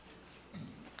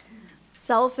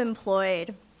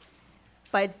Self-Employed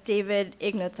by David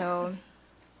Ignato.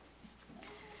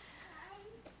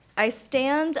 I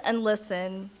stand and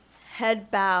listen, head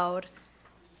bowed,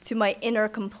 to my inner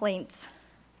complaint.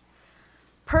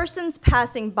 Persons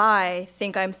passing by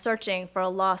think I'm searching for a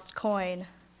lost coin.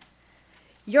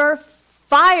 "You're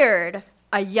fired,"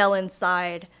 I yell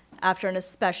inside after an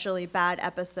especially bad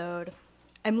episode.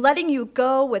 "I'm letting you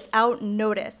go without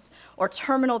notice or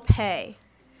terminal pay.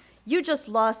 You just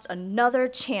lost another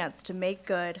chance to make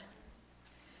good."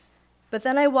 But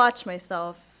then I watch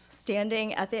myself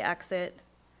standing at the exit,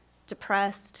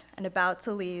 depressed and about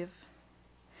to leave,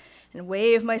 and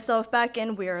wave myself back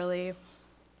in wearily.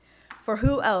 For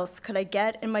who else could I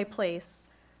get in my place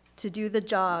to do the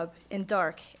job in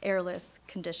dark, airless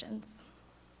conditions?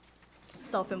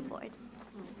 Self-Employed.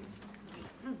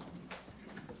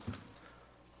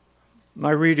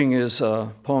 My reading is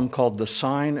a poem called "The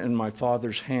Sign in My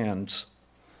Father's Hands"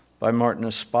 by Martin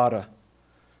Espada.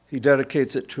 He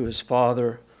dedicates it to his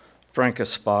father, Frank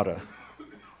Espada.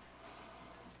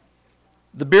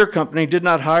 The beer company did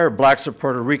not hire blacks or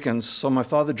Puerto Ricans, so my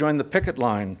father joined the picket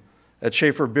line at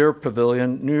Schaefer Beer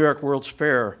Pavilion, New York World's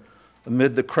Fair,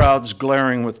 amid the crowds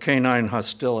glaring with canine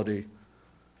hostility.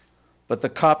 But the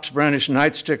cops brandished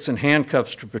nightsticks and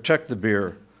handcuffs to protect the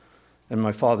beer, and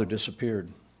my father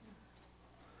disappeared.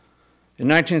 In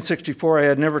 1964, I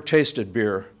had never tasted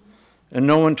beer, and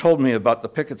no one told me about the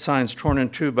picket signs torn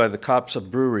in two by the cops of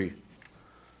brewery.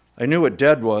 I knew what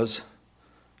dead was.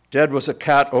 Dead was a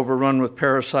cat overrun with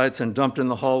parasites and dumped in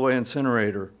the hallway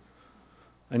incinerator.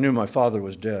 I knew my father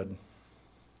was dead.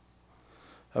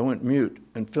 I went mute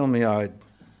and filmy-eyed,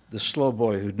 the slow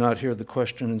boy who'd not hear the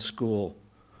question in school.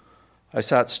 I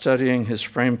sat studying his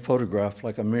framed photograph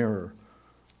like a mirror,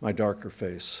 my darker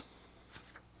face.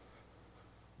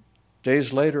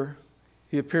 Days later,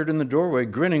 he appeared in the doorway,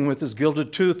 grinning with his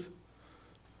gilded tooth.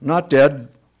 Not dead,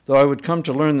 though I would come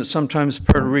to learn that sometimes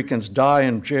Puerto Ricans die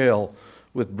in jail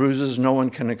with bruises no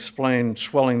one can explain,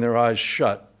 swelling their eyes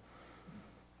shut.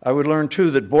 I would learn,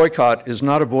 too, that boycott is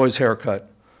not a boy's haircut,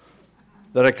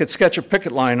 that I could sketch a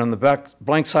picket line on the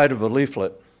blank side of a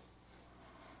leaflet.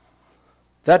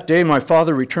 That day, my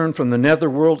father returned from the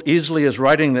netherworld easily as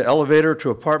riding the elevator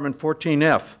to apartment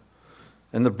 14F,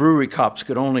 and the brewery cops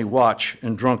could only watch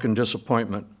in drunken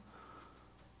disappointment.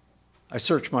 I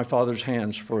searched my father's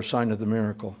hands for a sign of the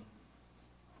miracle.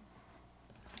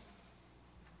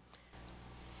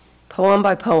 Poem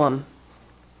by Juan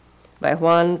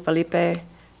Felipe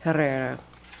Herrera.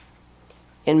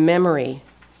 In memory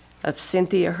of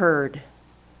Cynthia Hurd,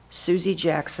 Susie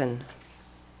Jackson,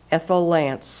 Ethel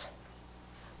Lance,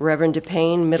 Reverend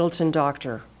DePayne Middleton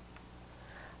Doctor,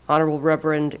 Honorable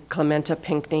Reverend Clementa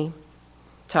Pinckney,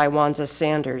 Tywanza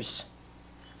Sanders,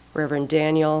 Reverend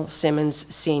Daniel Simmons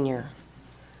Sr.,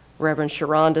 Reverend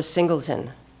Sharonda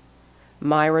Singleton,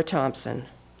 Myra Thompson,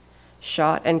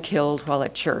 shot and killed while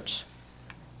at church,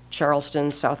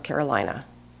 Charleston, South Carolina,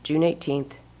 June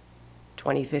 18th,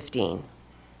 2015.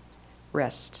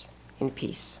 Rest in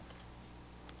peace.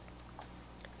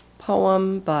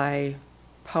 Poem by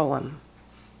poem.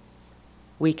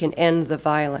 We can end the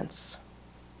violence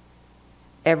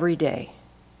every day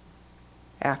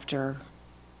after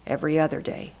every other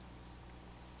day.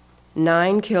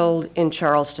 9 killed in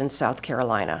Charleston, South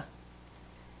Carolina.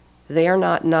 They are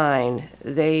not 9,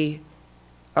 they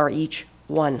are each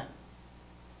 1,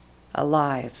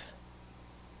 alive.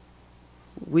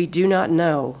 We do not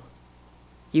know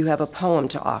you have a poem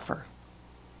to offer.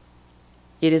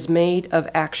 It is made of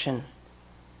action.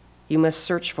 You must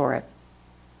search for it,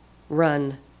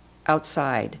 run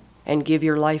outside, and give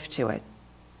your life to it.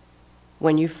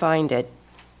 When you find it,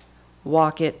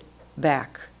 walk it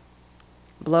back,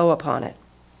 blow upon it,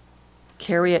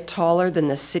 carry it taller than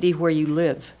the city where you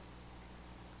live.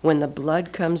 When the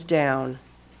blood comes down,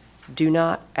 do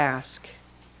not ask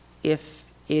if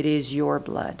it is your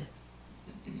blood.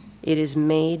 It is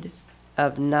made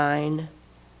of 9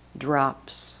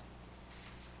 drops.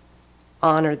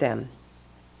 Honor them,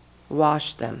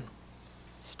 wash them,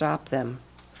 stop them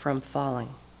from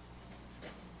falling.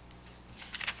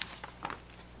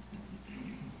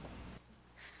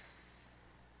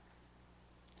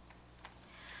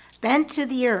 Bent to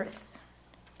the Earth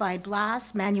by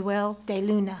Blas Manuel de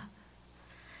Luna.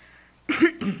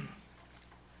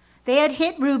 They had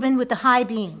hit Reuben with the high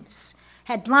beams,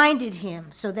 had blinded him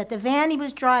so that the van he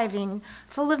was driving,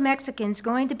 full of Mexicans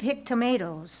going to pick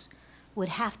tomatoes, would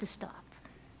have to stop.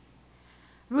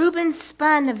 Reuben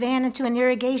spun the van into an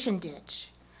irrigation ditch,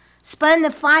 spun the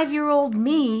 5-year-old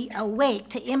me awake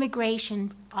to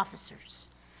immigration officers,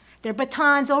 their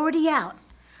batons already out,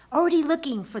 already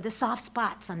looking for the soft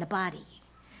spots on the body.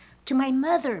 to my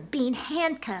mother being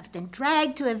handcuffed and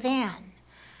dragged to a van,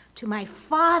 to my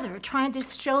father trying to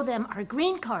show them our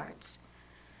green cards.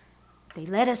 They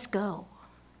let us go.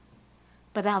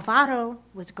 But Alvaro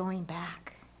was going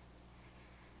back.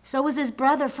 So was his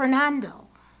brother Fernando.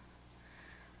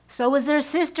 So was their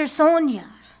sister Sonia.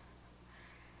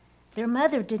 Their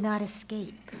mother did not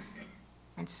escape,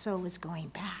 and so was going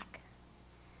back.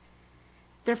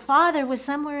 Their father was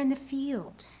somewhere in the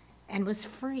field and was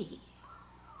free.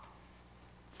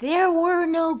 There were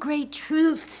no great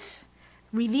truths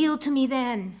revealed to me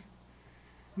then,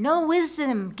 no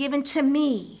wisdom given to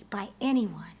me by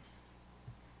anyone.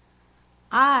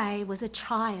 I was a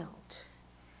child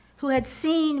who had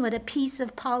seen what a piece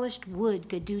of polished wood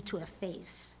could do to a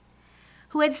face,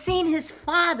 who had seen his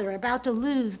father about to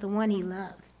lose the one he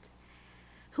loved,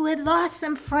 who had lost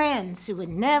some friends who would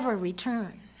never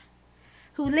return,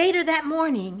 who later that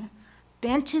morning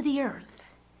bent to the earth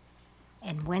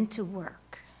and went to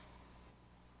work.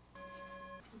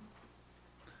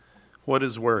 What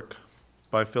is Work?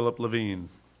 By Philip Levine.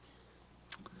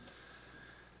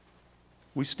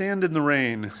 We stand in the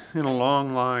rain in a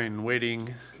long line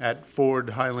waiting at Ford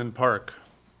Highland Park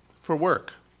for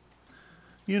work.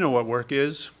 You know what work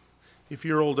is. If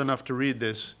you're old enough to read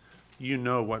this, you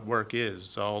know what work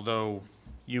is, although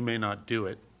you may not do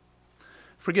it.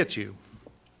 Forget you.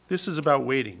 This is about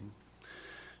waiting,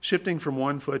 shifting from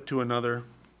one foot to another,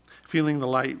 feeling the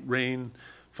light rain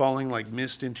falling like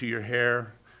mist into your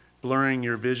hair, blurring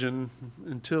your vision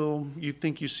until you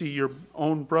think you see your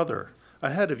own brother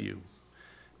ahead of you,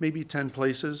 maybe 10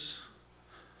 places.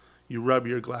 You rub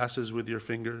your glasses with your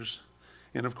fingers,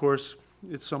 and of course,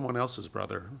 it's someone else's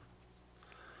brother.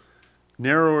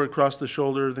 Narrower across the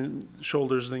shoulders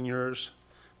than yours,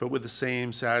 but with the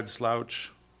same sad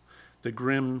slouch, the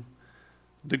grin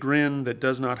that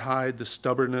does not hide the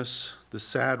stubbornness, the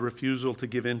sad refusal to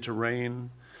give in to rain,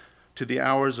 to the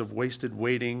hours of wasted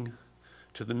waiting,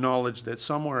 to the knowledge that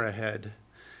somewhere ahead,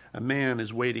 a man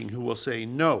is waiting who will say,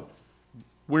 "No,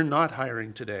 we're not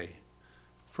hiring today,"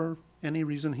 for any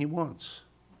reason he wants.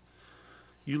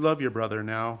 You love your brother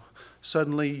now.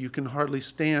 Suddenly, you can hardly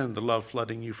stand the love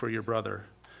flooding you for your brother,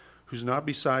 who's not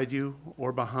beside you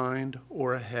or behind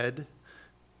or ahead,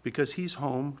 because he's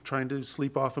home trying to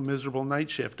sleep off a miserable night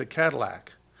shift at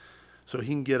Cadillac, so he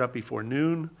can get up before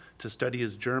noon to study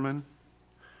his German,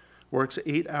 works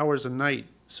 8 hours a night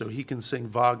so he can sing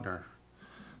Wagner,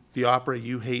 the opera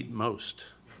you hate most,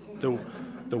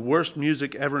 the worst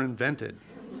music ever invented.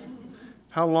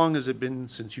 How long has it been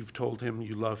since you've told him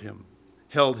you love him,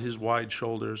 held his wide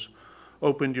shoulders,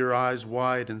 opened your eyes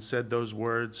wide and said those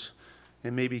words,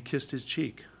 and maybe kissed his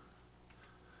cheek?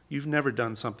 You've never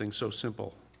done something so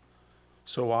simple,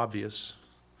 so obvious,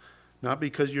 not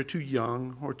because you're too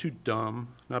young or too dumb,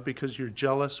 not because you're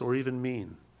jealous or even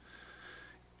mean,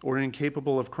 or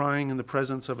incapable of crying in the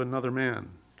presence of another man.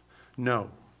 No,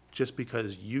 just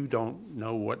because you don't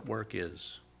know what work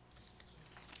is.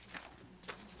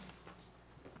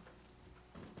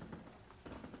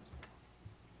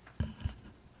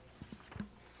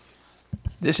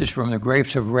 This is from The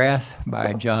Grapes of Wrath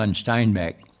by John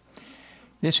Steinbeck.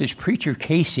 This is Preacher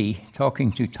Casey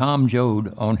talking to Tom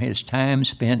Joad on his time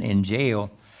spent in jail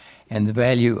and the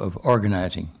value of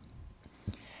organizing.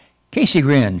 Casey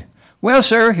grinned. "Well,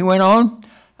 sir," he went on,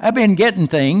 "I've been getting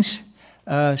things.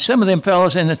 Some of them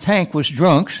fellas in the tank was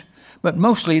drunks, but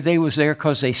mostly they was there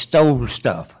 'cause they stole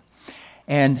stuff.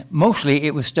 And mostly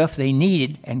it was stuff they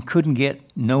needed and couldn't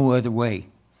get no other way.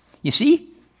 You see?"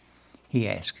 he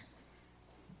asked.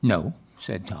 "No,"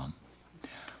 said Tom.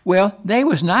 "Well, they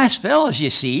was nice fellas, you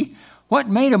see. What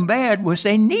made 'em bad was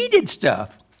they needed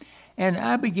stuff. And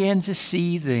I began to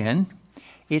see then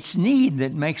it's need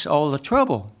that makes all the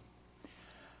trouble.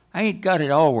 I ain't got it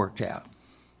all worked out.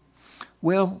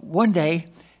 Well, one day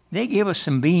they gave us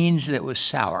some beans that was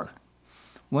sour.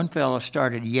 One fellow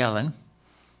started yelling.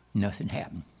 Nothing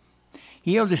happened.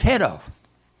 He yelled his head off.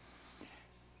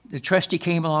 The trustee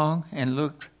came along and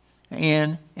looked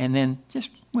in and then just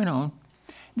went on.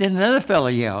 Then another fellow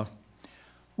yelled.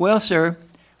 Well, sir,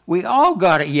 we all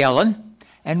got it yelling,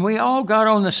 and we all got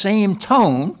on the same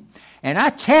tone, and I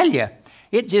tell you,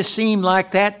 it just seemed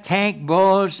like that tank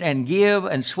buzzed and give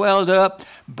and swelled up.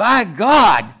 By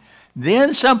God,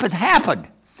 then something happened.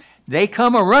 They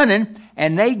come a-running,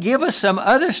 and they give us some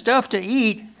other stuff to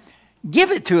eat. Give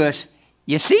it to us,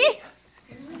 you see?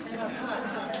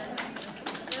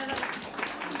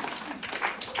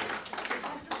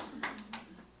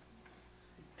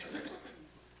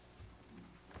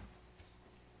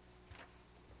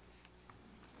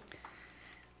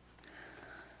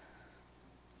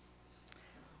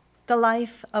 The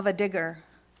Life of a Digger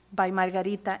by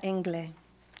Margarita Engle.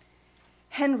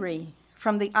 Henry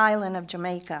from the island of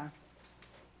Jamaica.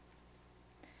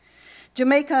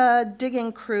 Jamaica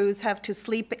digging crews have to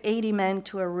sleep 80 men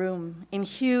to a room in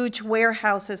huge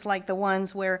warehouses like the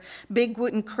ones where big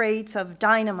wooden crates of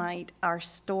dynamite are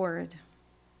stored.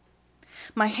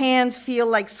 My hands feel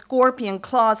like scorpion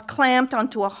claws clamped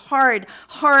onto a hard,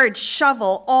 hard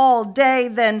shovel all day,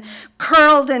 then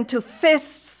curled into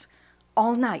fists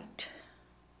all night.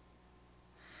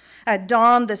 At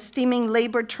dawn, the steaming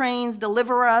labor trains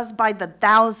deliver us by the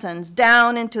thousands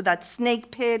down into that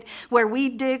snake pit where we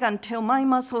dig until my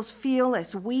muscles feel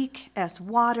as weak as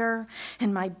water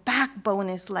and my backbone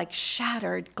is like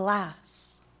shattered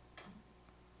glass.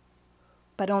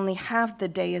 But only half the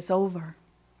day is over.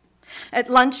 At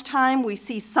lunchtime, we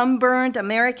see sunburned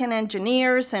American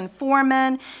engineers and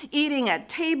foremen eating at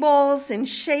tables in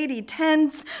shady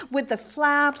tents with the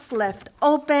flaps left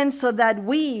open so that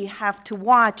we have to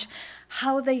watch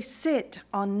how they sit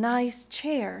on nice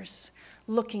chairs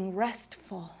looking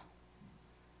restful.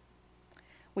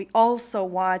 We also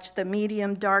watch the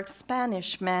medium dark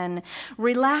Spanish men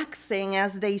relaxing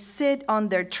as they sit on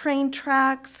their train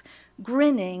tracks,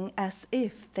 grinning as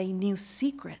if they knew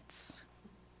secrets.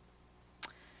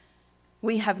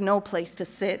 We have no place to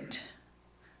sit,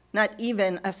 not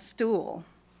even a stool.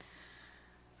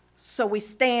 So we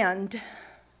stand,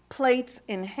 plates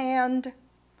in hand,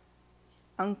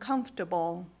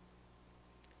 uncomfortable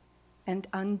and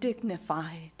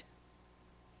undignified.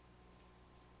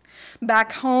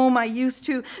 Back home, I used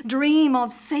to dream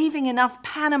of saving enough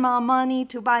Panama money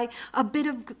to buy a bit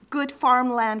of good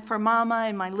farmland for Mama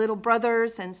and my little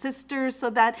brothers and sisters so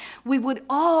that we would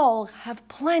all have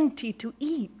plenty to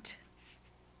eat.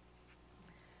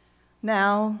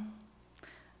 Now,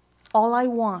 all I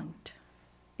want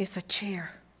is a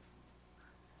chair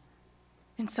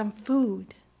and some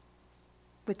food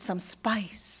with some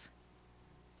spice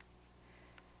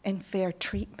and fair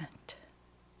treatment.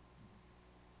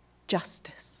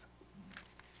 Justice.